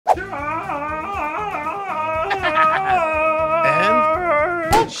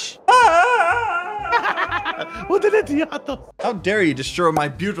How dare you destroy my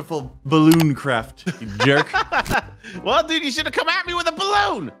beautiful balloon craft, you jerk. Well, dude, you should have come at me with a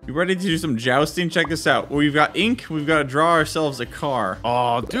balloon. You ready to do some jousting? Check this out. We've got ink. We've got to draw ourselves a car.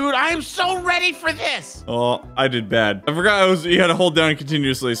 Oh, dude, I am so ready for this. Oh, I did bad. I forgot you had to hold down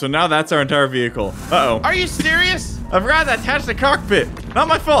continuously, so now that's our entire vehicle. Uh-oh. Are you serious? I forgot to attach the cockpit. Not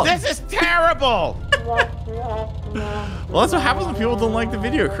my fault. This is terrible. Well, that's what happens when people don't like the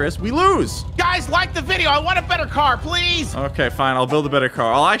video, Chris. We lose. Guys, like the video. I want a better car, please. Okay, fine. I'll build a better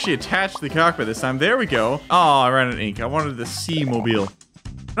car. I'll actually attach the cockpit this time. There we go. Oh, I ran out of ink. I wanted the C-mobile.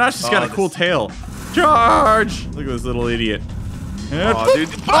 Now it's just got a cool tail. Charge! Look at this little idiot. Oh, dude.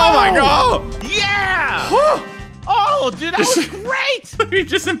 Oh my God! Yeah! Oh, dude, that was great! We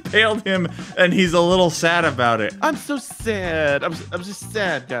just impaled him, and he's a little sad about it. I'm so sad. I'm just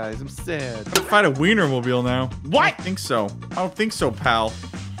sad, guys. I'm sad. I'll fight a Wienermobile now. What? I don't think so. I don't think so, pal.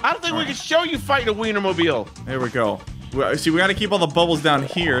 I don't think we can show you fighting a Wienermobile. There we go. See, we got to keep all the bubbles down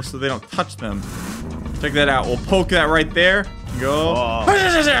here so they don't touch them. Check that out. We'll poke that right there. Go.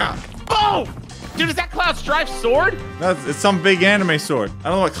 Oh! Dude, is that Cloud Strife's sword? It's some big anime sword. I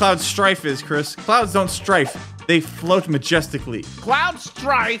don't know what Cloud Strife is, Chris. Clouds don't strife. They float majestically. Cloud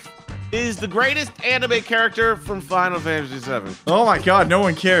Strife is the greatest anime character from Final Fantasy VII. Oh my God, no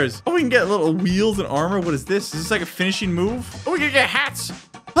one cares. Oh, we can get little wheels and armor. What is this? Is this like a finishing move? Oh, we can get hats.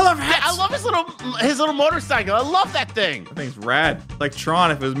 I love hats. Yeah, I love his little motorcycle. I love that thing. That thing's rad. It's like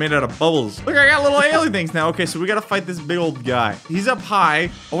Tron if it was made out of bubbles. Look, I got little alien things now. Okay, so we gotta fight this big old guy. He's up high.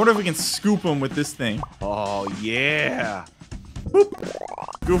 I wonder if we can scoop him with this thing. Oh yeah. Boop.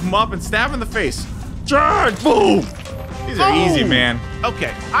 Goof him up and stab him in the face. Charge! Boom! These are easy, man.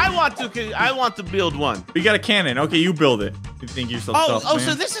 Okay, I want to build one. We got a cannon. Okay, you build it. You think you're so tough, man.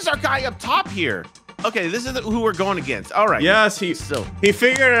 So this is our guy up top here. Okay, this is who we're going against. All right. Yes, he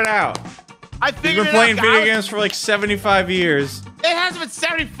figured it out. I figured it out. He's been playing video games for like 75 years. It hasn't been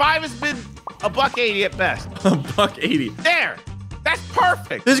 75. It's been $1.80 at best. $1.80. There. That's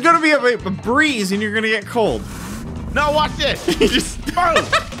perfect. There's gonna be a breeze and you're gonna get cold. No, watch this. You just boom,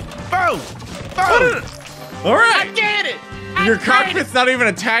 boom, boom. All right. I did it. Your cockpit's not even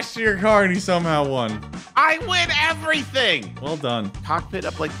attached to your car and you somehow won. I win everything. Well done. Cockpit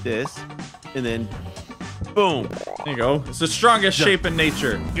up like this, and then boom. There you go. It's the strongest shape in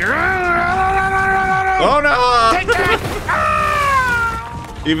nature. Oh no! Take that!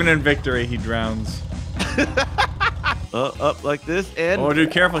 Even in victory, he drowns. Up like this, and oh,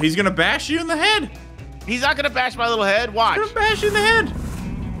 dude, careful! He's gonna bash you in the head. He's not gonna bash my little head. Watch. He's gonna bash you in the head.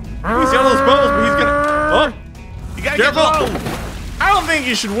 He's got all those bubbles, but he's gonna. Oh, you gotta careful! Get low. I don't think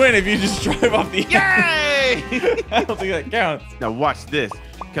you should win if you just drive off the. Yay! I don't think that counts. Now watch this.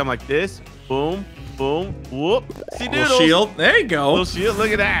 Come like this. Boom, boom, whoop. See, dude. Little shield. There you go. Little shield.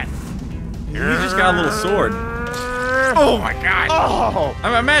 Look at that. He just got a little sword. Oh my God. Oh.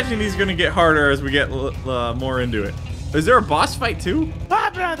 I'm imagining he's gonna get harder as we get more into it. Is there a boss fight too?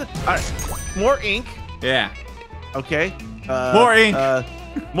 All right. More ink. Yeah. Okay. More ink.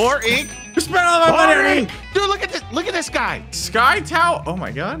 More ink. You spent all my money on ink. Dude, look at this. Look at this guy. Sky Tower. Oh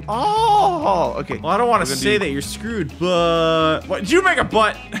my God. Oh. Okay. Well, I don't want to say that you're screwed, but what? Did you make a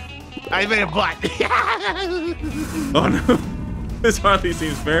butt? I made a butt. Oh no. This hardly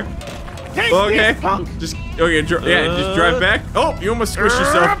seems fair. Take okay. this, punk. Just just drive back. Oh, you almost squished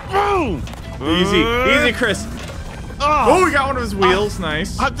yourself. Boom. Easy, Chris. Oh, we got one of his wheels.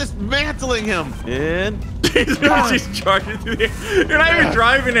 Nice. I'm dismantling him. And he's just charging through the air. You're not even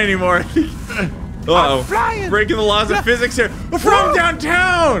driving anymore. Uh-oh. Flying. Breaking the laws of physics here. We're from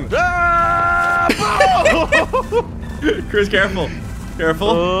downtown. Chris, careful.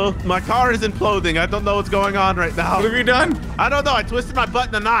 Careful. My car is imploding. I don't know what's going on right now. What have you done? I don't know. I twisted my butt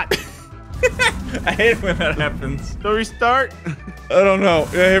in a knot. I hate it when that happens. So restart? I don't know.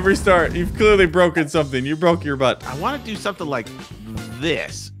 Yeah, hit restart. You've clearly broken something. You broke your butt. I want to do something like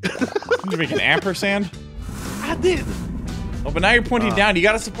this. Did you make an ampersand? I did. Oh, but now you're pointing down. You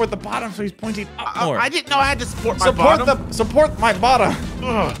got to support the bottom, so he's pointing up more. I didn't know I had to support my bottom. Support my bottom.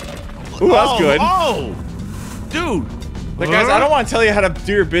 Ooh, that's good. Oh, dude. But guys, I don't want to tell you how to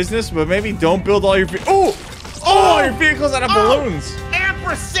do your business, but maybe don't build all your all your vehicles out of balloons.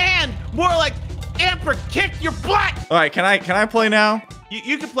 Ampersand, more like amper kick your butt. All right, can I play now?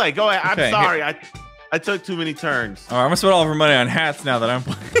 You can play. Go ahead. Okay, I'm sorry. I took too many turns. All right, I'm gonna spend all of our money on hats now that I'm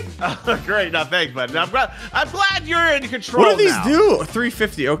playing. Great. No, thanks, buddy. I'm glad you're in control. What do these do?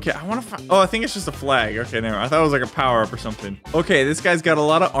 350. Okay, I want to find. Oh, I think it's just a flag. Okay, never mind. I thought it was like a power up or something. Okay, this guy's got a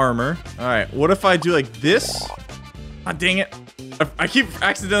lot of armor. All right, what if I do like this? Oh, dang it. I keep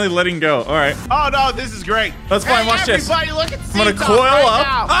accidentally letting go. All right. Oh, no, this is great. That's fine. Watch this. Everybody, look at I'm going to coil right up.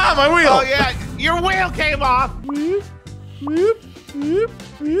 now. Ah, my wheel. Oh, yeah. Your wheel came off.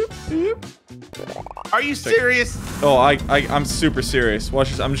 Are you serious? Oh, I'm super serious. Watch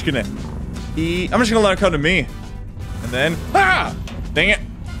this. I'm just gonna let it come to me. And then, dang it.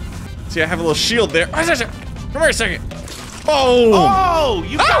 See, I have a little shield there. Come here a second. Oh! Oh,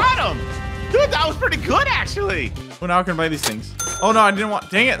 you got him. Dude, that was pretty good, actually. Well, now I can buy these things. Oh, no, I didn't want,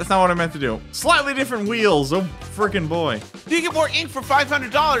 dang it. That's not what I meant to do. Slightly different wheels. Oh, freaking boy. You get more ink for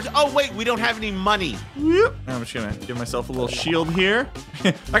 $500. Oh, wait, we don't have any money. Yep. I'm just gonna give myself a little shield here.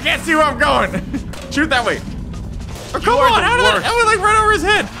 I can't see where I'm going. Shoot that way. Oh, come on, how did I went like right over his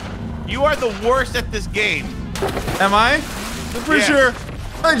head. You are the worst at this game. Am I? I'm pretty sure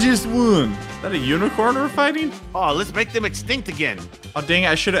I just won. Is that a unicorn we're fighting? Oh, let's make them extinct again. Oh, dang it.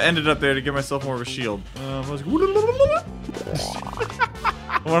 I should have ended up there to give myself more of a shield. One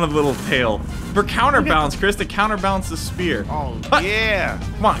of the little tail. For counterbalance, Chris, to counterbalance the spear. Oh, yeah.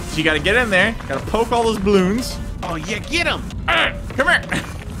 Come on. So you got to get in there. Got to poke all those balloons. Oh, yeah, get him. Come here.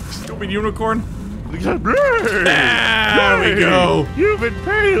 Stupid unicorn. There we go. You've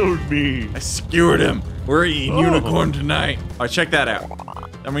impaled me. I skewered him. We're eating unicorn tonight. All right, check that out.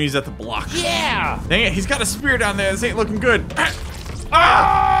 I'm going to use that to block. Yeah. Dang it. He's got a spear down there. This ain't looking good.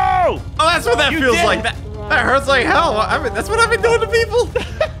 Oh! Oh, that's what that feels like. That hurts like hell. That's what I've been doing to people.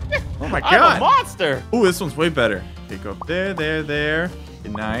 Oh my god. I'm a monster. Ooh, this one's way better. Okay, go up there, there.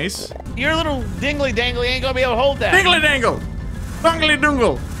 Nice. Your little dingly dangly ain't gonna be able to hold that. Dingly dangle. Dongly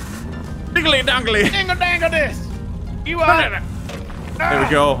dungle. Dingly dongly. Dingle dangle this. You are. There we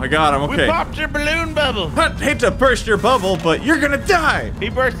go. I got him. Okay. We popped your balloon bubble. I hate to burst your bubble, but you're gonna die. He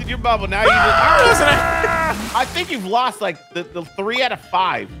bursted your bubble. Now you just. I think you've lost like the 3 out of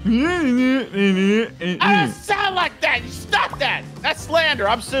 5. I don't sound like that. You stop that. That's slander.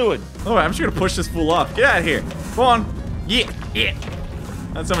 I'm suing. Oh, I'm just gonna push this fool off. Get out of here. Come on. Yeah.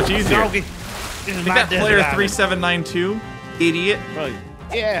 That's so much easier. Doggy. This is Take that player 3792, idiot.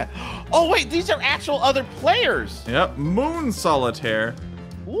 Yeah. Oh wait, these are actual other players. Yep. Moon Solitaire.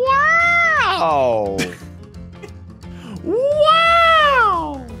 Wow.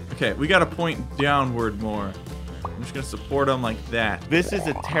 Wow. Okay, we gotta point downward more. I'm just gonna support them like that. This is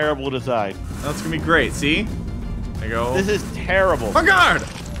a terrible design. That's gonna be great. See? There you go. This is terrible. Oh God!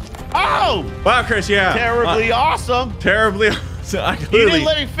 Oh! Wow, Chris, yeah. Terribly awesome. Terribly awesome. You didn't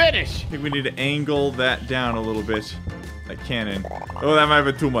let me finish. I think we need to angle that down a little bit. That cannon. Oh, that might have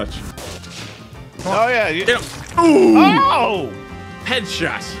been too much. Oh yeah. Ooh! Oh!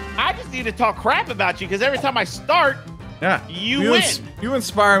 Headshot. I just need to talk crap about you because every time I start, you win. You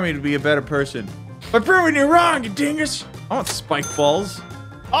inspire me to be a better person. By proving you're wrong, you dingus. I want spike balls.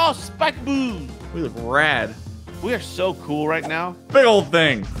 Oh, spike boom. We look rad. We are so cool right now. Big old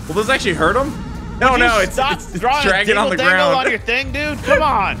thing. Will this actually hurt him? No, it's dragging on the ground. On your thing, dude. Come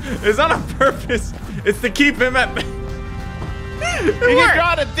on. It's not on purpose. It's to keep him at. You can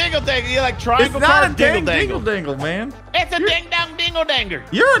draw a dingle dangle. You like triangle card dingle dangle, man. It's a ding dong dingle danger.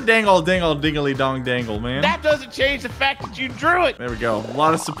 You're a dingle dingly dong dangle, man. That doesn't change the fact that you drew it. There we go. A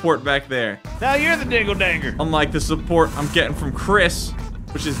lot of support back there. Now you're the dingle danger. Unlike the support I'm getting from Chris,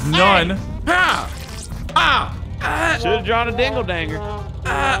 which is none. Hey. Should have drawn a dingle danger.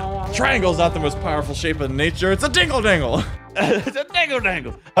 Triangle's not the most powerful shape of nature. It's a dingle dangle. It's a dingle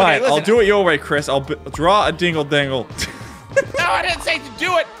dangle. Okay, all right, listen. I'll do it your way, Chris. I'll draw a dingle dangle. No, I didn't say to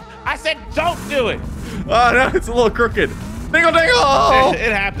do it. I said don't do it. Oh no, it's a little crooked. Dingle dangle.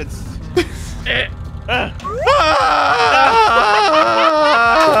 It happens.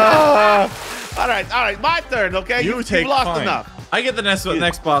 All right, my turn. Okay, you lost enough. I get the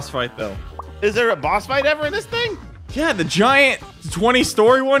next boss fight though. Is there a boss fight ever in this thing? Yeah, the giant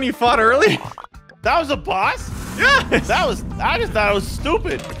 20-story one you fought earlier. That was a boss? Yes. I just thought it was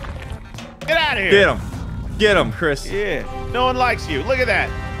stupid. Get out of here. Get him, Chris. Yeah. No one likes you. Look at that.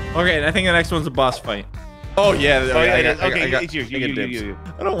 Okay, I think the next one's a boss fight. Oh yeah. It's you.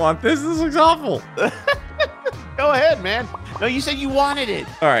 I don't want this. This looks awful. Go ahead, man. No, you said you wanted it.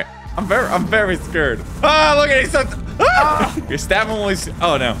 All right. I'm very scared. Ah, look at it. You're stabbing while he's.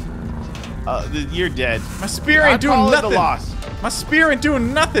 Oh no. You're dead. My spear ain't doing nothing. My spear ain't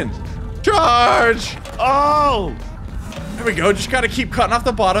doing nothing. Charge! Oh! There we go. Just gotta keep cutting off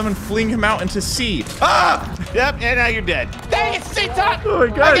the bottom and fleeing him out into sea. Ah! Yep, and now you're dead. Dang it, Ctop! Oh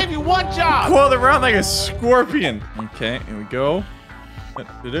my god. I gave you one job! Coiled around like a scorpion. Okay, here we go.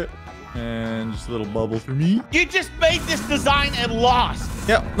 Did it. And just a little bubble for me. You just made this design and lost.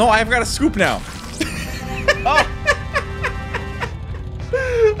 Yep. No, I've got a scoop now. Oh.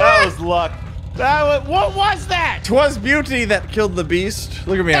 That was luck. What was that? 'Twas beauty that killed the beast.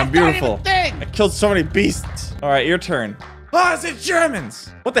 Look at me, I'm beautiful. Not even a thing. I killed so many beasts. All right, your turn. Oh, it's the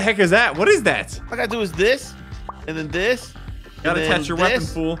Germans. What the heck is that? What is that? All I gotta do is this, and then this. Gotta attach your weapon,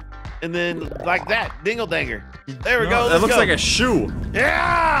 fool. And then like that, dingle danger. There we go. That looks like a shoe.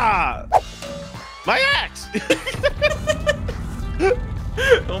 Yeah. My axe.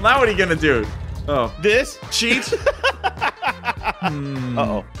 Well, now what are you gonna do? Oh, this cheat.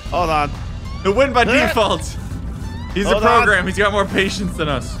 Uh-oh. Hold on. He'll win by default. He's a program. He's got more patience than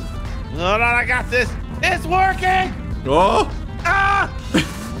us. Hold on, I got this. It's working. Oh! Ah!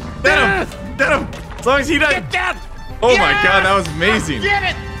 Get him! Get him! As long as he doesn't. Get down! Oh my god, that was amazing. Get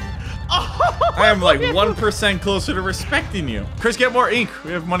it! Oh, I am like 1% closer to respecting you. Chris, get more ink.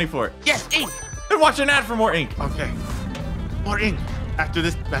 We have money for it. Yes, ink. And watch an ad for more ink. Okay. More ink. After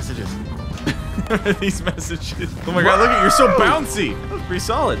this messages. These messages. Oh my god, look at you're so bouncy. That was pretty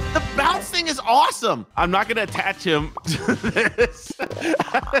solid. The bounce thing is awesome. I'm not gonna attach him to this.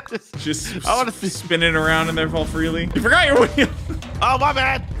 Just I want to spin it around in there all freely. You forgot your wheel. Oh, my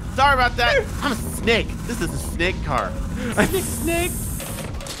bad. Sorry about that. I'm a snake. This is a snake car. I think Snake.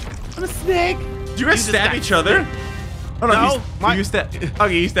 I'm a snake. Did you guys stab each other? Oh no, No, you stabbed.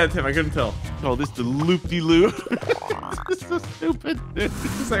 Okay, you stabbed him. I couldn't tell. Oh, this is the loop-de-loop. This is so stupid.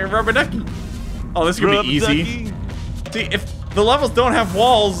 It's like a rubber ducky. Oh, this is gonna be easy. Ducky. See, if the levels don't have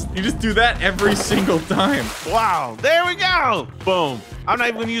walls, you just do that every single time. Wow, there we go. Boom. I'm not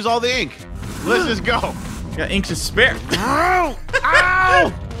even gonna use all the ink. Let's just go. You got ink to spare. Ow!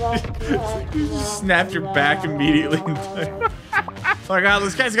 Ow! You just snapped your back immediately. Oh my god,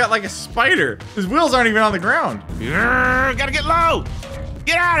 this guy's got like a spider. His wheels aren't even on the ground. Gotta get low.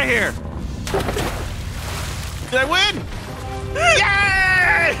 Get out of here. Did I win?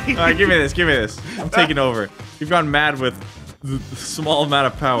 Yay! All right, give me this. Give me this. I'm taking over. You've gone mad with the small amount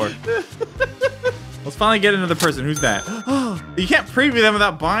of power. Let's finally get into the person. Who's that? You can't preview them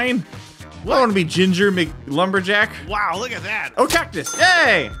without buying. I want to be Ginger McLumberjack. Wow, look at that. Oh, cactus!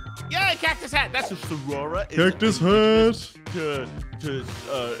 Yay! Yay, cactus hat. That's a Sorora. Cactus hat. To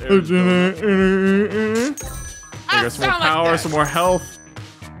There goes some more power, some more health.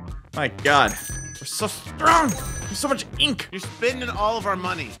 My god. We're so strong. There's so much ink. You're spending all of our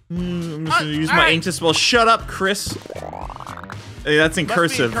money. I'm just gonna use my ink to spell shut up, Chris. Hey, that's in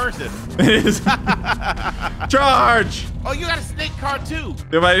cursive. It is. Charge! Oh, you got a snake car too.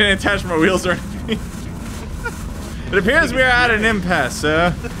 Yeah, but I didn't attach my wheels or anything. It appears we are at an impasse,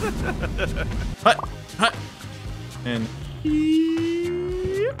 sir. Hut, hut. And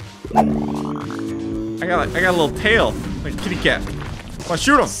I got a little tail, like a kitty cat. Come on,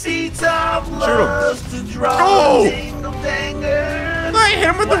 shoot him. Ctop loves to draw dingle dangers. I hit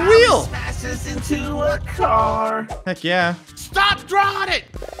him with the wheel. Smashes into a car. Heck yeah. Stop drawing it.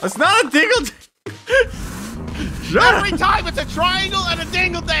 It's not a dingle. Every time it's a triangle and a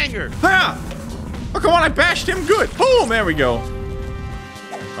dingle danger. Ha! Oh, come on, I bashed him good. Boom, there we go.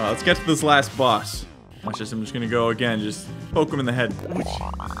 Let's get to this last boss. Watch this, I'm just gonna go again, just poke him in the head.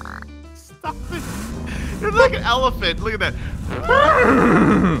 Stop it. You're like an elephant. Look at that.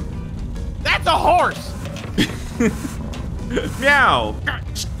 That's a horse. Meow.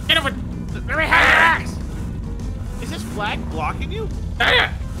 Get over. Let me have your axe. Is this flag blocking you?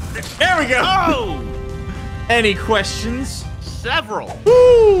 There we go. Oh! Any questions? Several.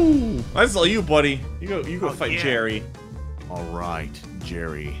 Woo! That's all you, buddy. You go fight yeah. Jerry. All right,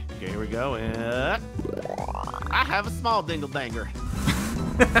 Jerry. Okay, here we go. I have a small dingle danger.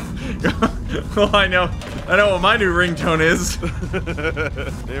 Well, I know what my new ringtone is.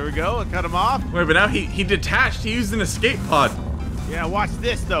 There we go. I cut him off. Wait, but now he detached. He used an escape pod. Yeah, watch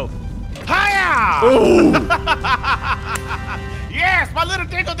this though. Hiya! Oh! Yes, my little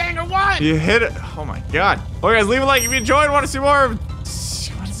dingle danger won. You hit it. Oh my god. Okay, guys, leave a like if you enjoyed. Want to see more?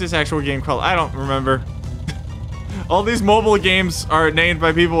 What is this actual game called? I don't remember. All these mobile games are named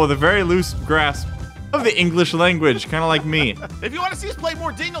by people with a very loose grasp of the English language, kind of like me. If you want to see us play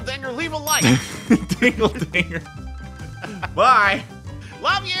more dingle danger, leave a like. Dingle Dinger. Bye.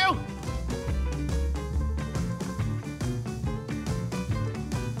 Love you.